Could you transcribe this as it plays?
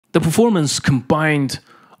The performance combined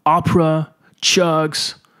opera,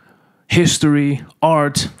 chugs, history,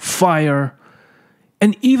 art, fire,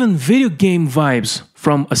 and even video game vibes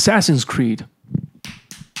from Assassin's Creed.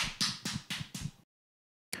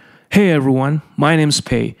 Hey everyone, my name's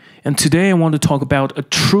Pei, and today I want to talk about a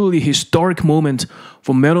truly historic moment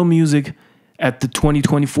for metal music at the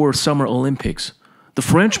 2024 Summer Olympics. The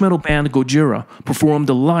French metal band Gojira performed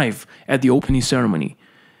live at the opening ceremony.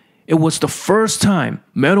 It was the first time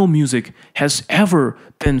metal music has ever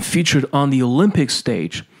been featured on the Olympic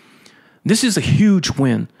stage. This is a huge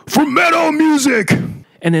win for metal music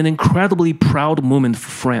and an incredibly proud moment for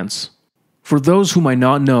France. For those who might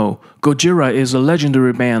not know, Gojira is a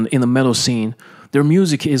legendary band in the metal scene. Their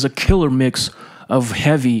music is a killer mix of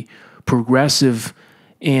heavy, progressive,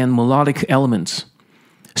 and melodic elements.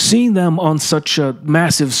 Seeing them on such a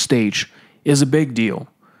massive stage is a big deal,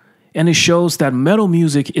 and it shows that metal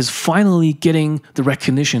music is finally getting the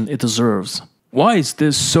recognition it deserves. Why is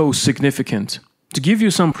this so significant? To give you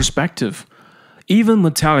some perspective, even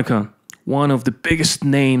Metallica, one of the biggest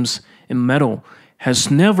names in metal,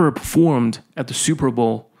 has never performed at the Super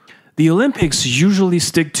Bowl. The Olympics usually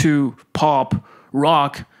stick to pop,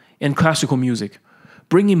 rock, and classical music.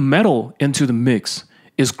 Bringing metal into the mix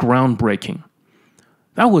is groundbreaking.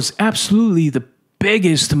 That was absolutely the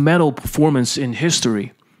biggest metal performance in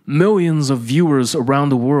history. Millions of viewers around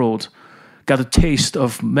the world got a taste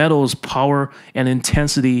of metal's power and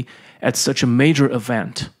intensity at such a major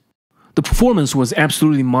event. The performance was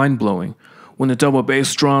absolutely mind-blowing. When the double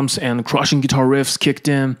bass drums and crushing guitar riffs kicked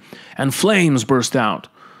in and flames burst out,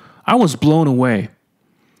 I was blown away.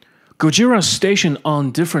 Gojira stationed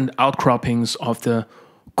on different outcroppings of the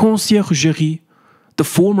Conciergerie, the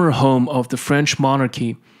former home of the French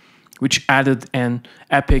monarchy, which added an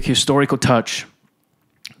epic historical touch.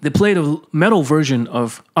 They played a metal version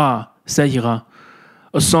of Ah, ça ira,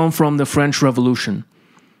 a song from the French Revolution.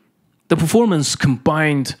 The performance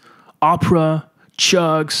combined opera,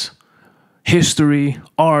 chugs, history,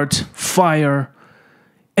 art, fire,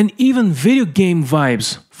 and even video game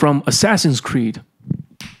vibes from Assassin's Creed.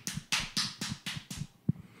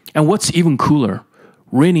 And what's even cooler,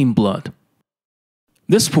 raining blood.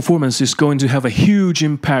 This performance is going to have a huge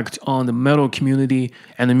impact on the metal community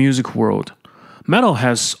and the music world. Metal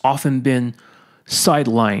has often been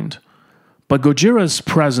sidelined, but Gojira's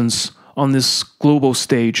presence on this global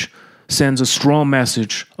stage sends a strong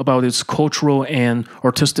message about its cultural and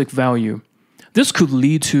artistic value. This could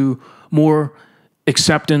lead to more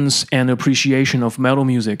acceptance and appreciation of metal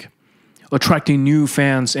music, attracting new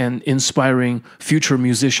fans and inspiring future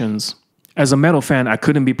musicians. As a metal fan, I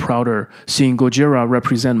couldn't be prouder. Seeing Gojira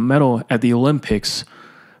represent metal at the Olympics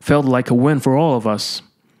felt like a win for all of us.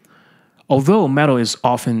 Although metal is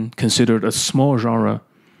often considered a small genre,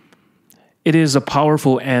 it is a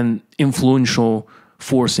powerful and influential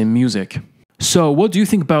force in music. So, what do you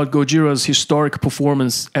think about Gojira's historic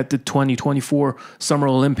performance at the 2024 Summer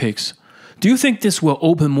Olympics? Do you think this will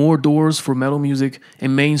open more doors for metal music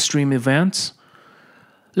in mainstream events?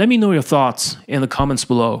 Let me know your thoughts in the comments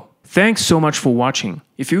below. Thanks so much for watching.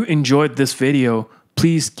 If you enjoyed this video,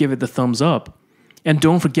 please give it a thumbs up. And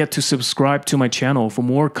don't forget to subscribe to my channel for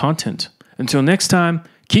more content. Until next time,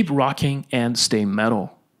 keep rocking and stay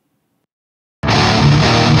metal.